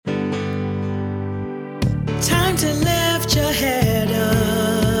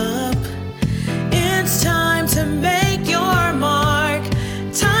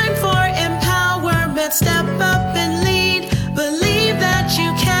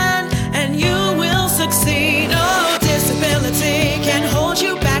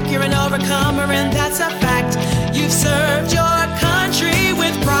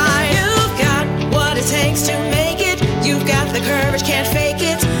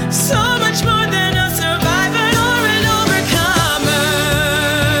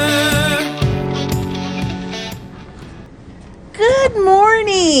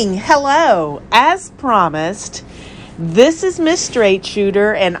Hello. As promised, this is Miss Straight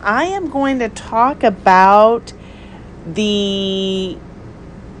Shooter, and I am going to talk about the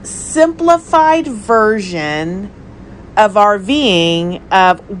simplified version of RVing,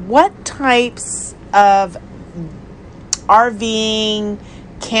 of what types of RVing,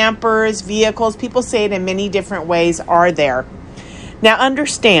 campers, vehicles, people say it in many different ways, are there. Now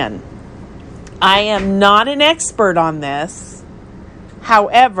understand, I am not an expert on this.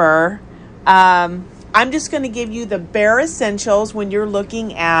 However, I'm just going to give you the bare essentials when you're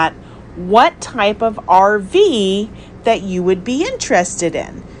looking at what type of RV that you would be interested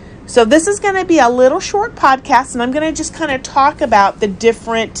in. So this is going to be a little short podcast, and I'm going to just kind of talk about the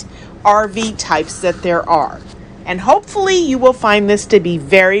different RV types that there are. And hopefully you will find this to be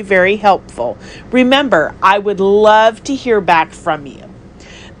very, very helpful. Remember, I would love to hear back from you.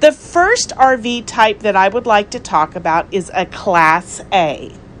 The first RV type that I would like to talk about is a Class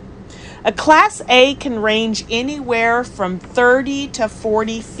A. A Class A can range anywhere from 30 to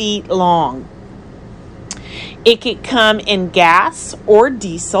 40 feet long. It could come in gas or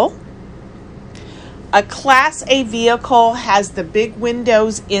diesel. A Class A vehicle has the big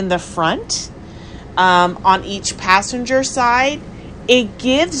windows in the front on each passenger side. It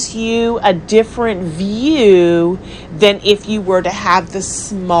gives you a different view than if you were to have the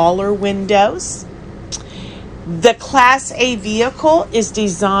smaller windows. The Class A vehicle is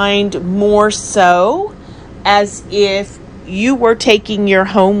designed more so as if you were taking your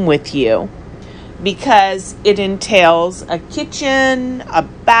home with you, because it entails a kitchen, a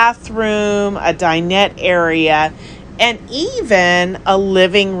bathroom, a dinette area, and even a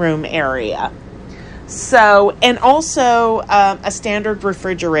living room area. So, and also a standard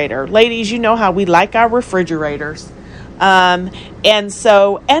refrigerator. Ladies, you know how we like our refrigerators. And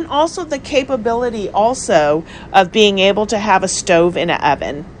also the capability also of being able to have a stove and an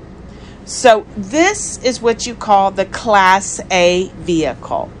oven. So this is what you call the Class A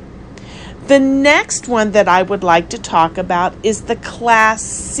vehicle. The next one that I would like to talk about is the Class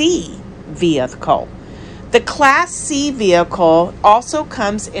C vehicle. The Class C vehicle also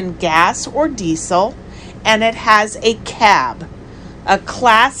comes in gas or diesel, and it has a cab. A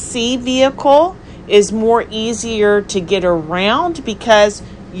Class C vehicle is more easier to get around because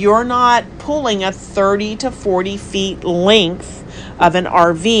you're not pulling a 30 to 40 feet length of an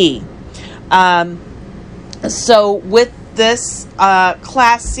RV. So with this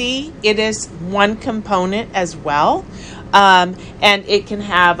Class C, it is one component as well. And it can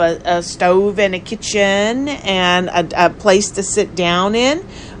have a stove and a kitchen and a place to sit down in.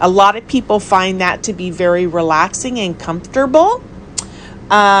 A lot of people find that to be very relaxing and comfortable.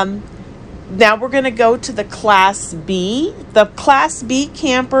 Now we're going to go to the Class B. The Class B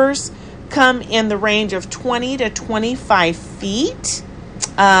campers come in the range of 20 to 25 feet.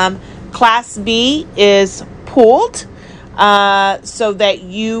 Class B is pooled. So that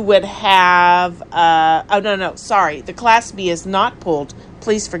you would have, the Class B is not pooled.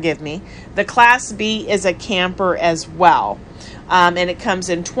 Please forgive me. The Class B is a camper as well. And it comes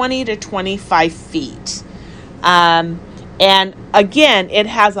in 20 to 25 feet. And again, it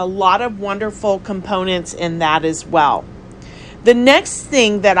has a lot of wonderful components in that as well. The next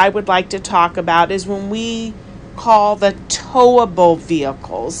thing that I would like to talk about is when we call the towable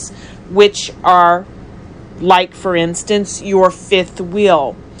vehicles, which are, like, for instance, your fifth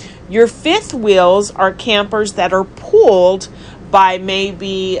wheel. Your fifth wheels are campers that are pulled by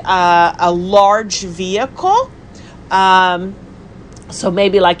maybe a large vehicle. So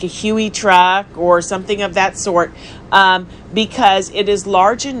maybe like a Huey truck or something of that sort. Because it is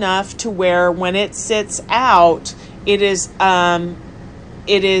large enough to where when it sits out, it is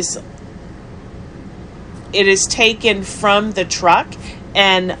taken from the truck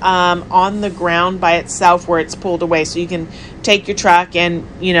and on the ground by itself where it's pulled away. So you can take your truck and,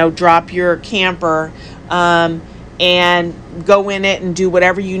 drop your camper and go in it and do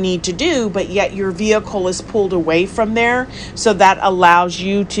whatever you need to do, but yet your vehicle is pulled away from there. So that allows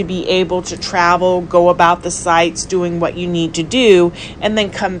you to be able to travel, go about the sites, doing what you need to do, and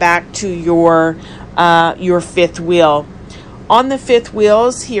then come back to your fifth wheel. On the fifth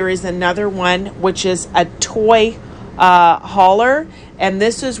wheels, here is another one, which is a toy hauler. And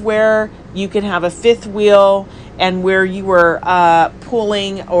this is where you can have a fifth wheel and where you were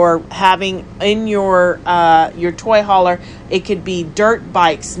pulling or having in your toy hauler, it could be dirt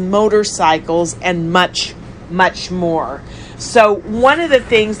bikes, motorcycles, and much, much more. So one of the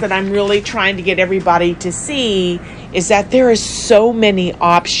things that I'm really trying to get everybody to see is that there is so many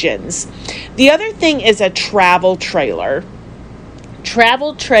options. The other thing is a travel trailer.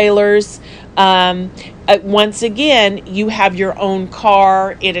 Travel trailers Once again, you have your own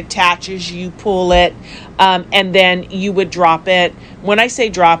car. It attaches, you pull it, and then you would drop it. When I say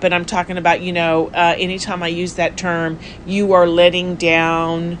drop it, I'm talking about, anytime I use that term, you are letting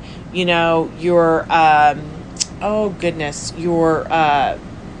down, your,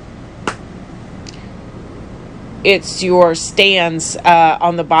 it's your stands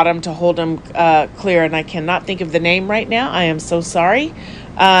on the bottom to hold them clear, and I cannot think of the name right now. I am so sorry.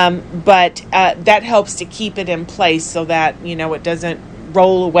 But that helps to keep it in place so that, it doesn't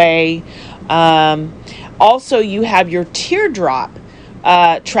roll away. Also, you have your teardrop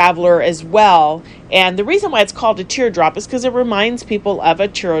traveler as well. And the reason why it's called a teardrop is because it reminds people of a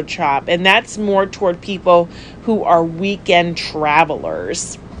teardrop. And that's more toward people who are weekend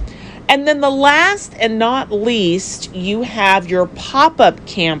travelers. And then the last and not least, you have your pop-up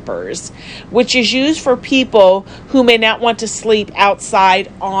campers, which is used for people who may not want to sleep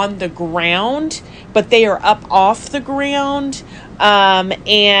outside on the ground, but they are up off the ground.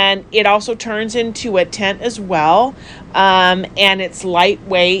 And it also turns into a tent as well. And it's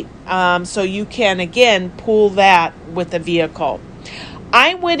lightweight. So you can, again, pull that with a vehicle.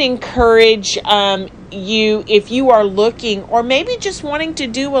 I would encourage you, if you are looking or maybe just wanting to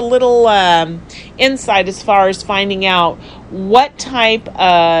do a little insight as far as finding out what type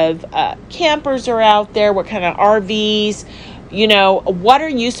of campers are out there, what kind of RVs, what are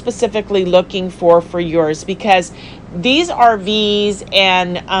you specifically looking for yours? Because these RVs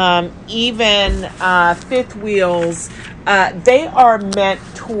and even fifth wheels, they are meant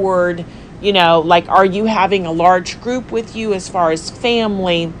toward, like, are you having a large group with you as far as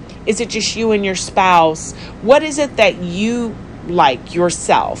family? Is it just you and your spouse? What is it that you like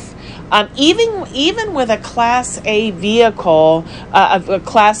yourself? Even with a Class A vehicle, a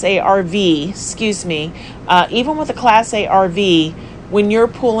Class A RV, even with a Class A RV, when you're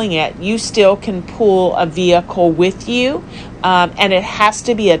pulling it, you still can pull a vehicle with you, and it has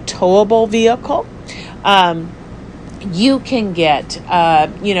to be a towable vehicle. You can get,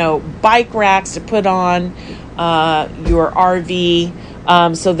 bike racks to put on your RV.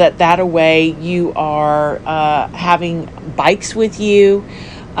 So that way you are having bikes with you.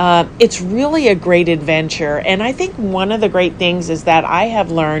 It's really a great adventure. And I think one of the great things is that I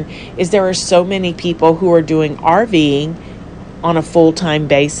have learned is there are so many people who are doing RVing on a full-time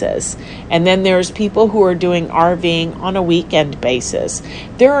basis. And then there's people who are doing RVing on a weekend basis.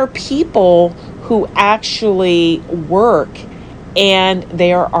 There are people who actually work and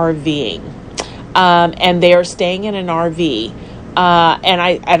they are RVing. And they are staying in an RV.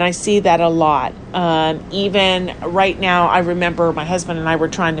 And I see that a lot. Even right now, I remember my husband and I were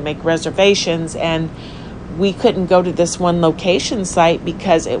trying to make reservations, and we couldn't go to this one location site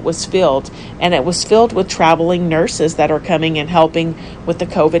because it was filled, and it was filled with traveling nurses that are coming and helping with the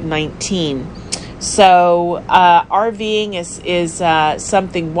COVID-19. So RVing is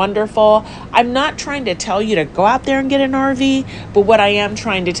something wonderful. I'm not trying to tell you to go out there and get an RV, but what I am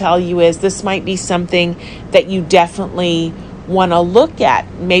trying to tell you is this might be something that you definitely want to look at,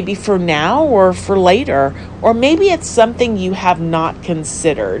 maybe for now or for later, or maybe it's something you have not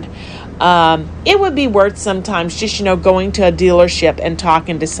considered. It would be worth sometimes just, going to a dealership and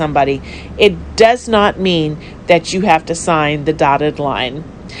talking to somebody. It does not mean that you have to sign the dotted line.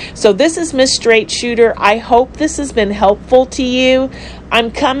 So this is Miss Straight Shooter. I hope this has been helpful to you.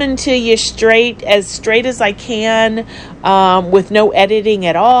 I'm coming to you straight as I can, with no editing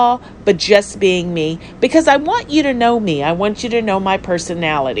at all, but just being me, because I want you to know me. I want you to know my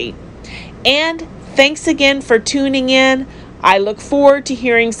personality. And thanks again for tuning in. I look forward to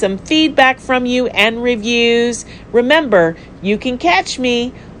hearing some feedback from you and reviews. Remember, you can catch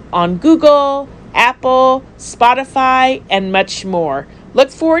me on Google, Apple, Spotify, and much more. Look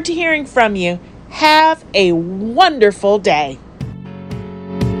forward to hearing from you. Have a wonderful day.